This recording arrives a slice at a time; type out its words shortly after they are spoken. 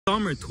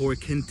summer tour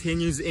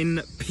continues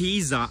in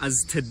Pisa,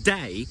 as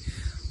today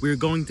we're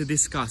going to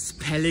discuss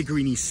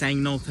Pellegrini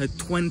saying no to a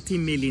 20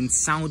 million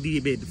Saudi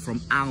bid from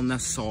Al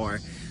Nassr.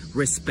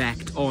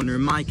 Respect, honor,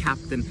 my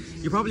captain.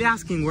 You're probably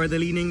asking where the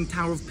Leaning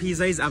Tower of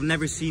Pisa is. I've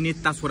never seen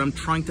it. That's what I'm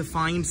trying to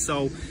find.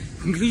 So,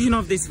 conclusion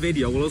of this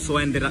video, we'll also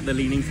end it at the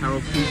Leaning Tower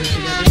of Pisa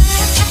together.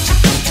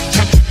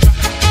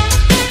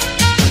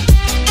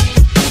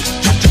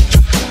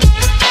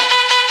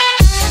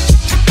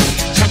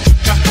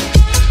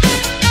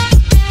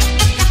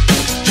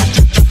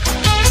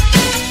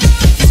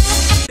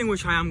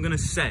 Which I am gonna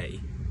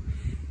say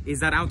is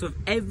that out of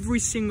every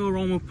single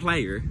Roma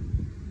player,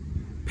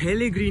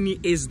 Pellegrini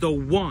is the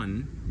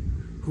one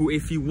who,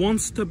 if he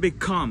wants to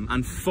become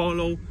and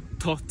follow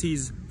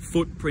Totti's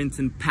footprint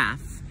and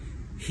path,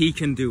 he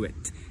can do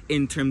it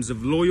in terms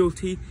of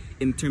loyalty,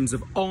 in terms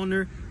of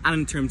honor, and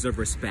in terms of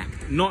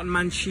respect. Not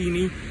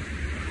Mancini.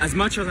 As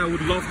much as I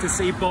would love to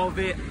say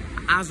Bove,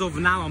 as of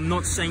now I'm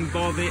not saying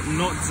Bove,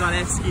 not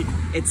Zalewski,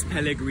 it's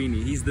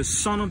Pellegrini. He's the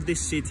son of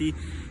this city.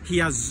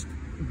 He's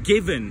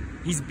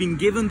been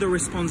given the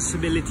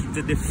responsibility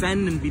to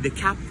defend and be the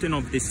captain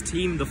of this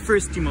team, the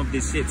first team of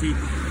this city,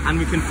 and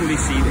we can fully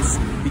see this,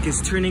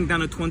 because turning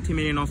down a 20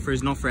 million offer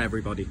is not for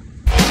everybody.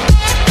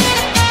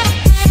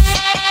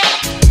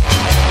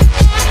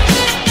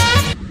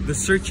 The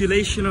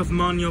circulation of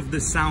money of the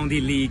Saudi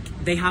League,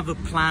 they have a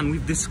plan.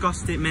 We've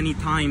discussed it many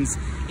times.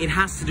 It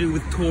has to do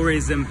with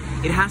tourism.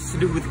 It has to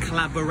do with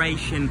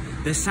collaboration.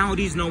 The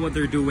Saudis know what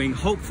they're doing.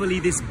 Hopefully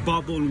this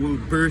bubble will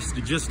burst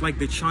just like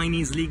the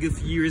Chinese League a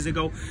few years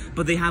ago.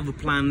 But they have a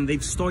plan.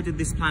 They've started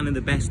this plan in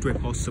the best way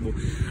possible.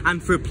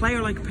 And for a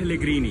player like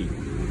Pellegrini,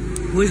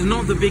 who is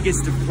not the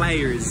biggest of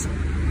players,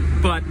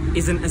 but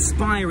is an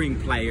aspiring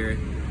player,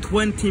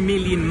 20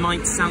 million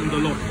might sound a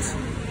lot.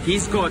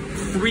 He's got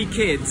 3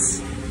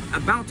 kids.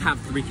 About to have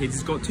 3 kids.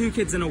 He's got 2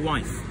 kids and a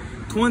wife.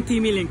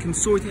 20 million can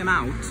sort him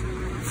out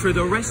for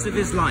the rest of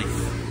his life.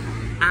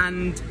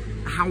 And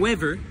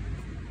however,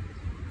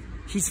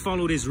 he's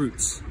followed his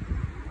roots.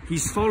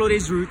 He's followed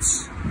his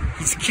roots,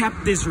 he's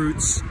kept his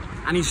roots,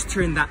 and he's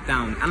turned that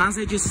down. And as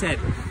I just said,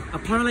 a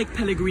player like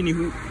Pellegrini,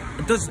 who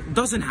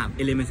doesn't have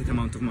a limited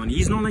amount of money,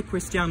 he's not like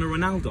Cristiano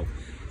Ronaldo.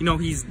 You know,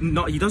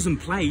 he doesn't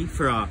play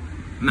for a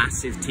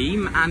massive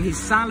team, and his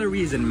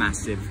salary isn't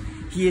massive.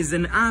 He is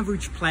an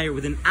average player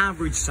with an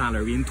average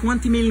salary, and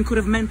 20 million could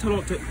have meant a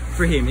lot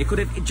for him. It could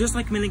have, just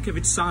like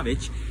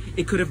Milinkovic-Savic,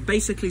 it could have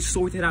basically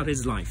sorted out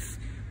his life.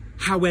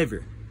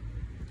 However,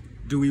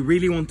 do we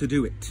really want to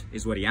do it,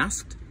 is what he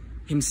asked.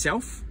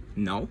 Himself?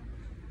 No.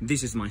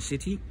 This is my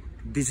city.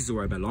 This is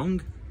where I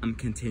belong. I'm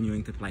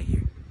continuing to play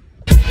here.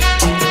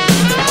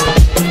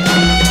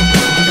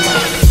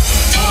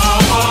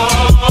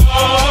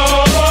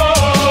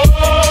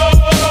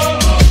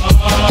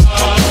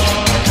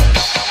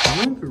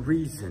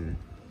 Reason,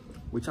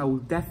 which I will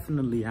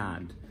definitely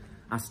add,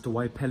 as to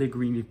why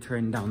Pellegrini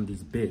turned down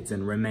these bids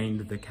and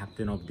remained the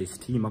captain of this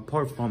team,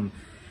 apart from,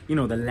 you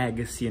know, the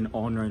legacy and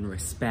honor and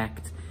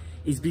respect,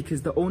 is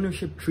because the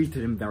ownership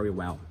treated him very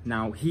well.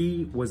 Now,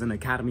 he was an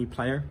academy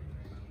player.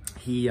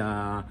 He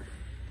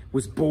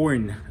was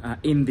born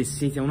in this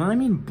city. And when I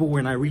mean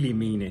born, I really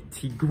mean it.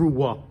 He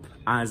grew up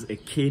as a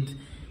kid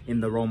in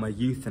the Roma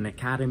Youth and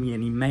Academy,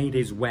 and he made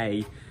his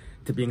way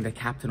to being the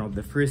captain of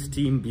the first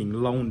team, being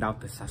loaned out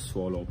to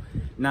Sassuolo.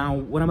 Now,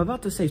 what I'm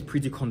about to say is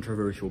pretty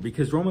controversial,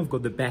 because Roma have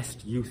got the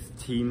best youth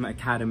team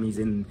academies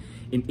in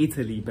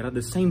Italy, but at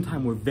the same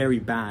time we're very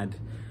bad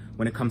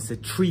when it comes to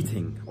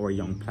treating our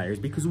young players,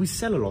 because we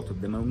sell a lot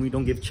of them and we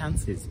don't give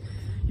chances.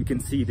 You can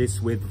see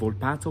this with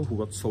Volpato, who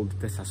got sold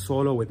to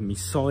Sassuolo, with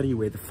Missori,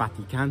 with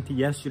Faticanti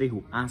yesterday,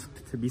 who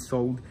asked to be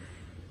sold.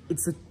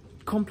 It's a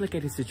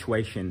complicated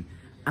situation.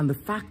 And the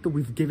fact that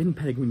we've given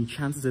Pellegrini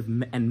chances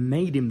and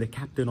made him the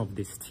captain of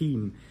this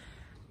team,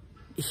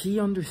 he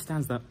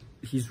understands that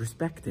he's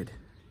respected.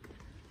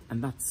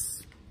 And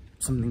that's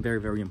something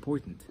very, very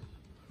important.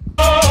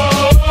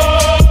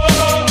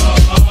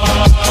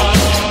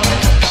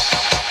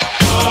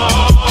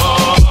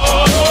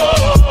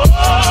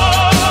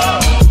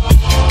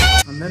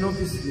 And then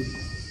obviously,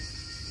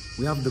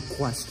 we have the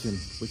question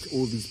which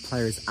all these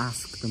players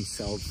ask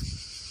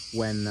themselves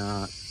when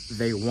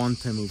they want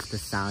to move to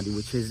Saudi,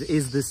 which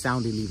is the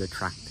Saudi league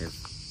attractive?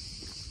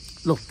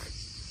 Look,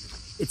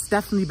 it's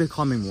definitely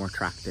becoming more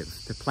attractive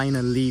to play in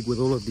a league with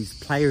all of these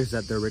players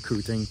that they're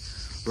recruiting.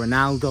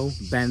 Ronaldo,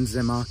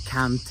 Benzema,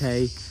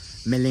 Kante,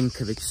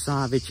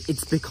 Milinkovic-Savic.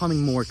 It's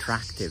becoming more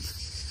attractive.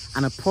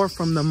 And apart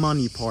from the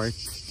money part,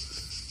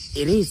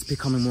 it is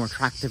becoming more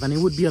attractive, and it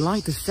would be a lie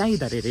to say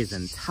that it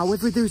isn't.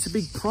 However, there's a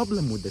big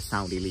problem with the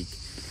Saudi league.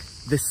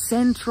 The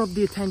center of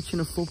the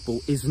attention of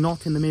football is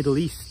not in the Middle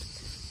East.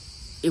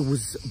 It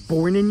was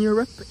born in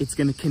Europe, it's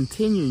going to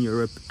continue in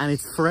Europe, and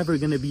it's forever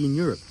going to be in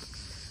Europe.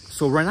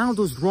 So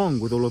Ronaldo's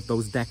wrong with all of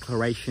those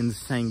declarations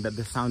saying that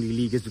the Saudi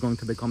League is going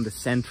to become the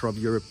center of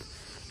Europe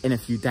in a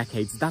few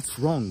decades. That's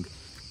wrong.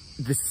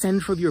 The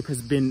center of Europe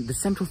has been, the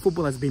central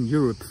football has been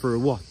Europe for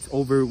what?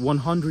 Over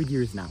 100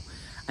 years now.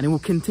 And it will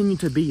continue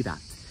to be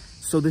that.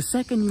 So the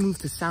second you move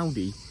to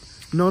Saudi,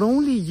 not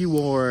only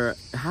you are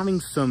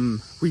having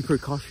some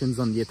repercussions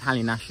on the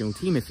Italian national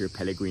team if you're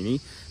Pellegrini,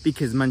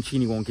 because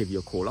Mancini won't give you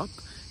a call up,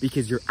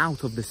 because you're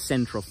out of the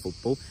centre of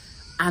football,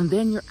 and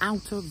then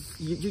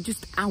you're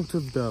just out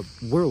of the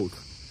world.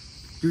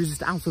 You're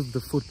just out of the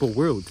football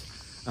world,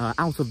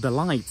 out of the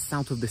lights,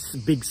 out of this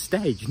big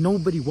stage.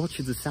 Nobody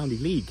watches the Saudi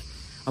league.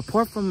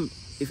 Apart from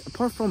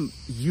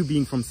you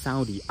being from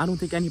Saudi, I don't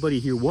think anybody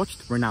here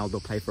watched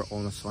Ronaldo play for Al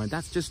Nassr, and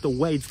that's just the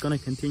way it's gonna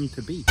continue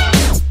to be.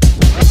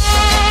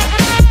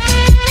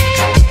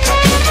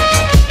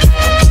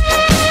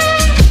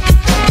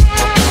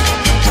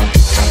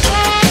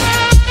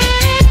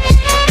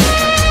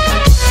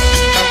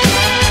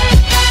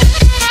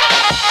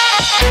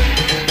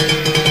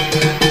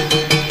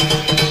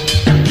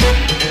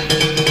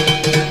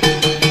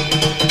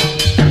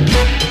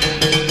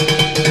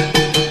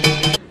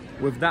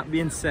 With that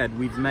being said,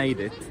 we've made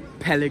it.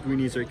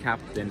 Pellegrini is our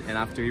captain, and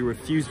after he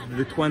refused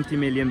the 20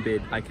 million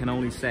bid, I can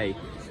only say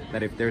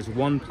that if there's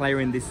one player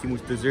in this team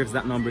which deserves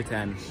that number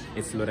 10,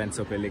 it's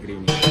Lorenzo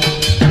Pellegrini.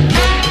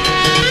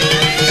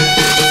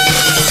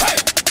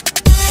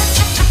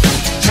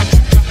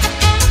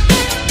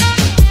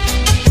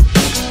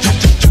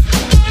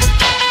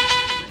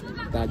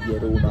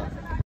 Dagli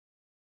Roma.